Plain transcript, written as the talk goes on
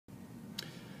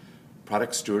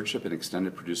Product stewardship and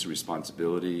extended producer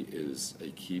responsibility is a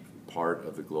key part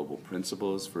of the global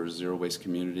principles for zero waste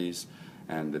communities,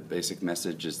 and the basic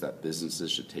message is that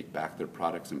businesses should take back their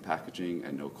products and packaging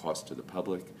at no cost to the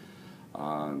public.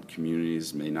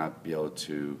 Communities may not be able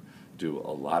to do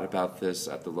a lot about this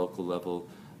at the local level,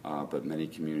 but many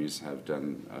communities have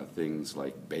done things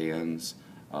like bans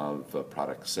of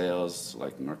product sales,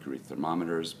 like mercury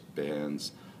thermometers,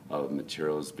 bans of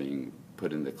materials being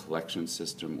put in the collection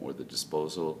system or the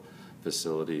disposal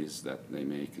facilities that they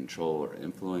may control or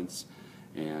influence.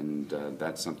 And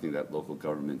that's something that local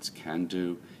governments can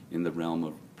do in the realm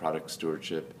of product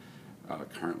stewardship.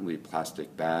 Currently,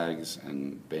 plastic bags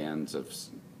and bans of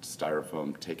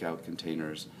styrofoam takeout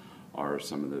containers are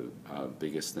some of the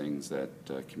biggest things that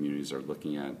communities are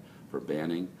looking at for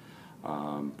banning.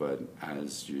 But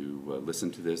as you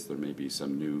listen to this, there may be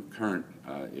some new current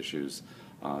issues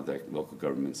that local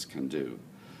governments can do.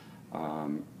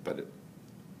 But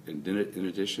in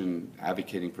addition,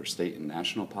 advocating for state and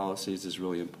national policies is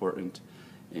really important,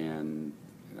 and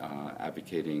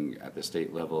advocating at the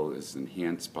state level is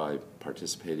enhanced by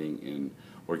participating in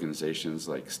organizations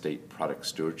like state product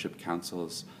stewardship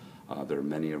councils. There are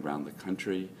many around the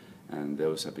country, and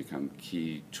those have become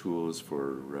key tools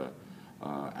for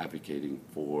advocating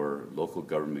for local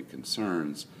government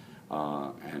concerns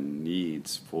and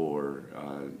needs for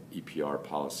EPR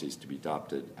policies to be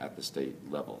adopted at the state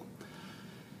level.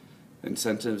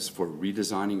 Incentives for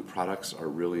redesigning products are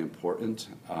really important.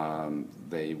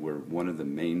 They were one of the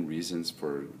main reasons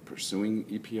for pursuing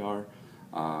EPR.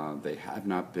 They have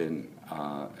not been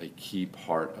a key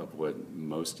part of what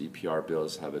most EPR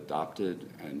bills have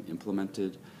adopted and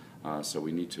implemented, so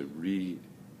we need to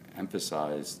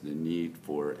re-emphasize the need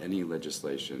for any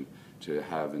legislation to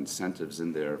have incentives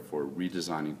in there for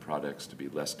redesigning products to be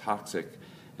less toxic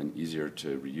and easier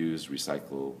to reuse,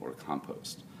 recycle, or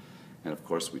compost. And of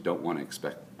course, we don't want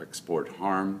to export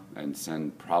harm and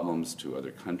send problems to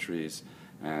other countries,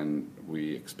 and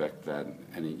we expect that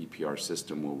any EPR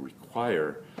system will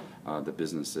require the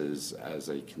businesses, as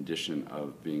a condition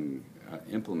of being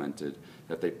implemented,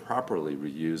 that they properly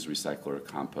reuse, recycle, or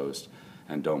compost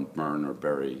and don't burn or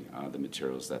bury the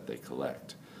materials that they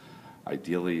collect.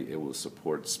 Ideally, it will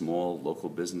support small local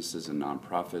businesses and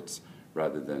nonprofits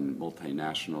rather than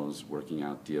multinationals working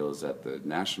out deals at the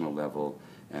national level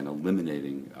and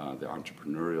eliminating the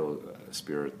entrepreneurial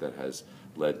spirit that has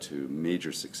led to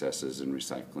major successes in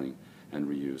recycling and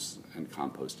reuse and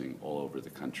composting all over the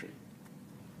country.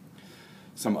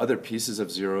 Some other pieces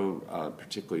of zero,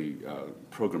 particularly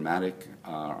programmatic,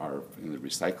 are in the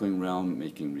recycling realm,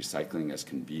 making recycling as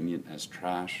convenient as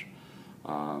trash,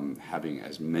 having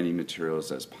as many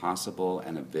materials as possible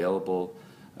and available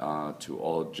to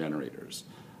all generators.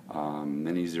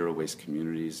 Many zero waste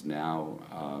communities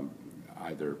now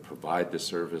either provide the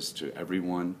service to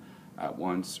everyone at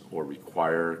once or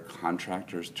require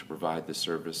contractors to provide the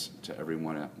service to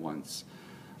everyone at once,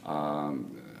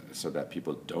 so that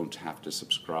people don't have to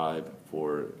subscribe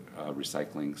for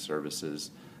recycling services.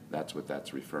 That's what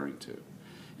that's referring to.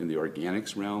 In the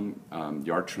organics realm,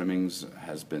 yard trimmings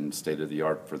has been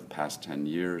state-of-the-art for the past 10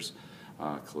 years,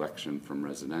 collection from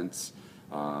residents,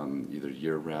 either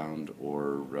year-round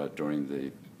or during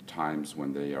the times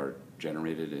when they are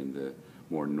generated in the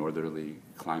more northerly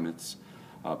climates.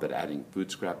 But adding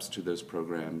food scraps to those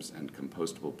programs and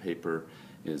compostable paper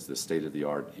is the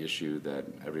state-of-the-art issue that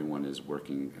everyone is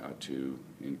working to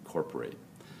incorporate.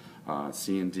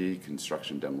 C&D,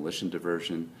 construction demolition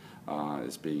diversion,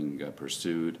 is being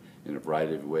pursued in a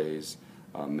variety of ways.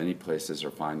 Many places are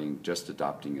finding just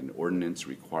adopting an ordinance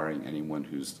requiring anyone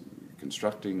who's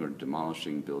constructing or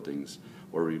demolishing buildings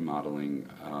or remodeling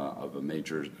of a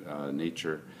major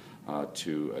nature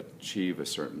to achieve a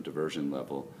certain diversion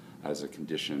level as a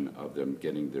condition of them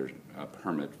getting their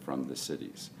permit from the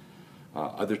cities.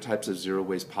 Other types of zero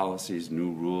waste policies,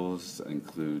 new rules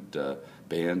include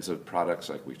bans of products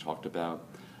like we talked about,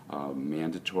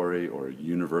 mandatory or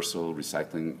universal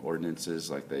recycling ordinances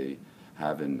like they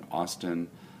have in Austin,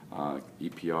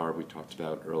 EPR we talked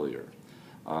about earlier.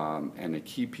 And a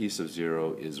key piece of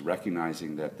zero is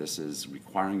recognizing that this is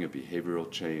requiring a behavioral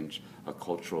change, a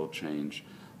cultural change.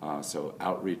 So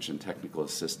outreach and technical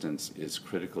assistance is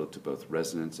critical to both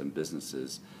residents and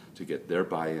businesses to get their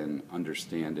buy-in,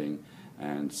 understanding,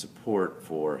 and support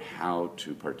for how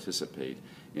to participate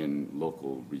in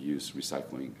local reuse,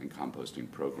 recycling, and composting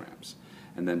programs.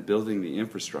 And then building the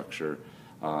infrastructure,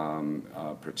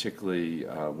 particularly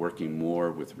working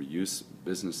more with reuse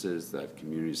businesses that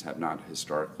communities have not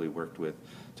historically worked with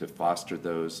to foster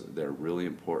those. They're really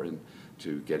important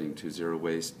to getting to zero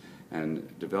waste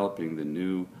and developing the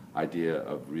new idea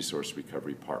of resource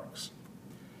recovery parks.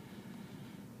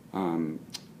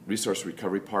 Resource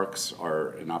recovery parks are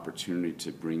an opportunity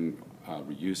to bring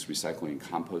reuse, recycling, and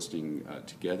composting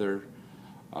together,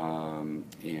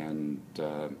 and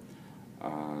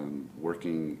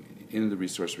working in the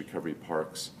resource recovery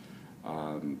parks.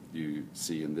 You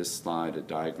see in this slide a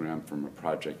diagram from a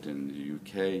project in the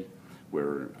UK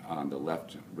where on the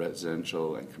left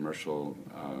residential and commercial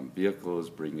vehicles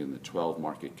bring in the 12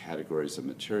 market categories of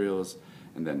materials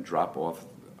and then drop off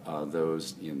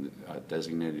those in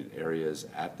designated areas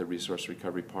at the resource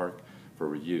recovery park for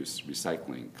reuse,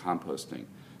 recycling, composting,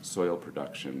 soil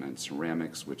production, and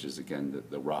ceramics, which is again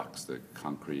the rocks, the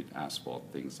concrete, asphalt,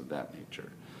 things of that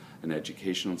nature. An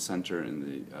educational center in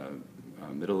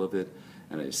the middle of it,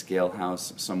 and a scale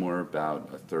house somewhere about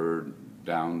a third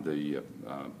down the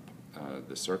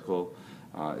circle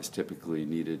is typically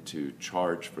needed to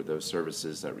charge for those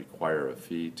services that require a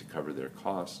fee to cover their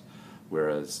costs,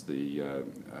 whereas the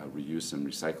reuse and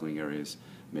recycling areas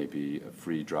may be a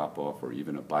free drop-off or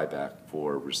even a buyback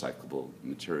for recyclable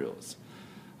materials.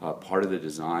 Part of the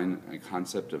design and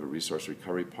concept of a resource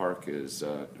recovery park is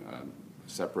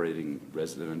separating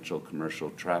residential commercial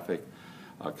traffic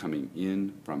coming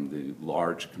in from the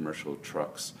large commercial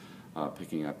trucks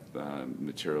picking up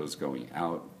materials going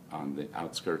out on the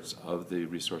outskirts of the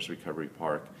resource recovery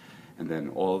park, and then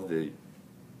all of the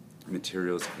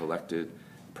materials collected,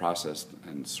 processed,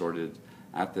 and sorted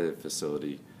at the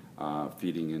facility,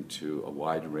 feeding into a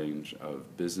wide range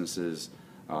of businesses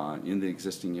in the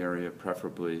existing area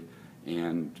preferably,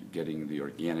 and getting the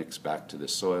organics back to the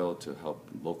soil to help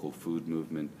local food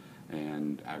movement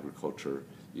and agriculture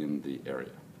in the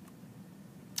area.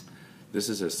 This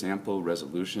is a sample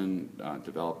resolution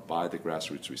developed by the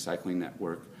Grassroots Recycling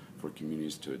Network for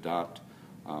communities to adopt.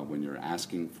 When you're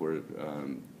asking for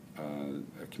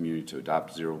a community to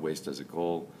adopt zero waste as a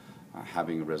goal,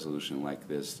 having a resolution like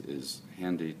this is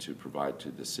handy to provide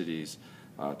to the cities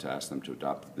to ask them to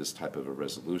adopt this type of a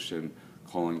resolution,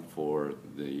 calling for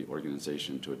the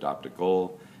organization to adopt a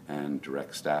goal and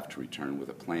direct staff to return with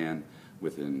a plan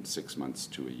within 6 months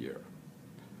to a year.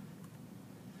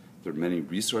 There are many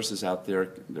resources out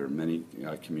there. There are many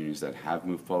communities that have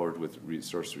moved forward with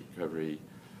resource recovery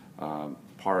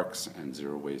parks and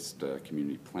zero waste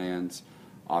community plans.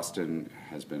 Austin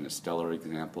has been a stellar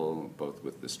example, both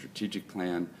with the strategic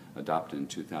plan adopted in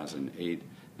 2008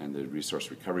 and the resource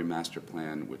recovery master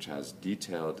plan, which has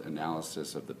detailed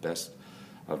analysis of the best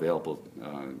available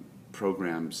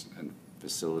programs and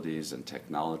facilities and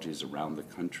technologies around the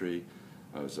country.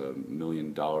 It was a $1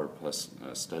 million plus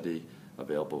study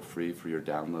available free for your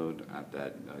download at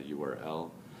that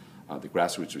URL. The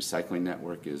Grassroots Recycling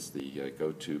Network is the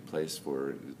go-to place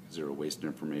for zero waste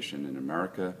information in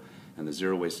America, and the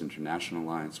Zero Waste International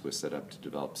Alliance was set up to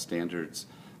develop standards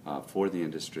for the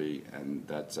industry, and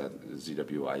that's at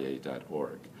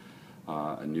zwia.org.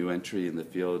 A new entry in the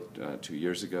field 2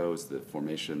 years ago is the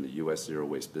formation of the U.S. Zero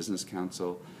Waste Business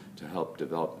Council to help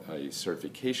develop a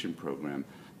certification program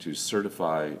to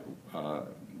certify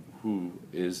who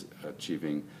is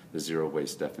achieving the zero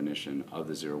waste definition of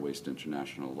the Zero Waste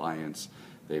International Alliance.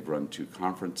 They've run 2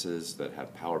 conferences that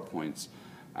have PowerPoints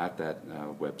at that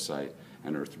website,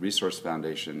 and Earth Resource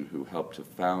Foundation, who helped to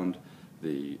found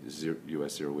the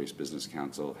U.S. Zero Waste Business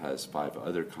Council, has 5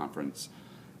 other conference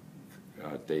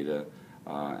data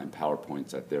and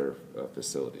PowerPoints at their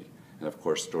facility. And of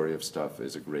course, Story of Stuff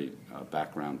is a great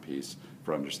background piece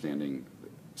for understanding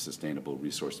sustainable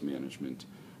resource management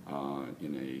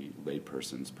in a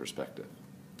layperson's perspective.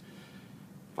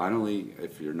 Finally,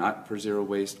 if you're not for zero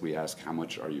waste, we ask how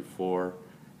much are you for,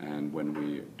 and when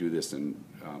we do this in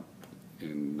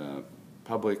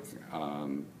public,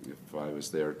 if I was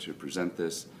there to present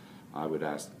this, I would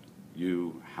ask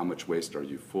you, how much waste are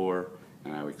you for?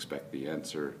 And I would expect the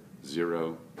answer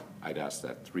 0. I'd ask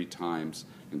that 3 times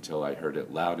until I heard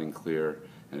it loud and clear,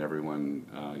 and everyone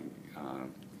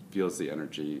feels the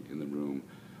energy in the room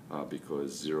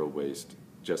because zero waste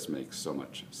just makes so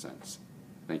much sense.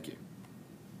 Thank you.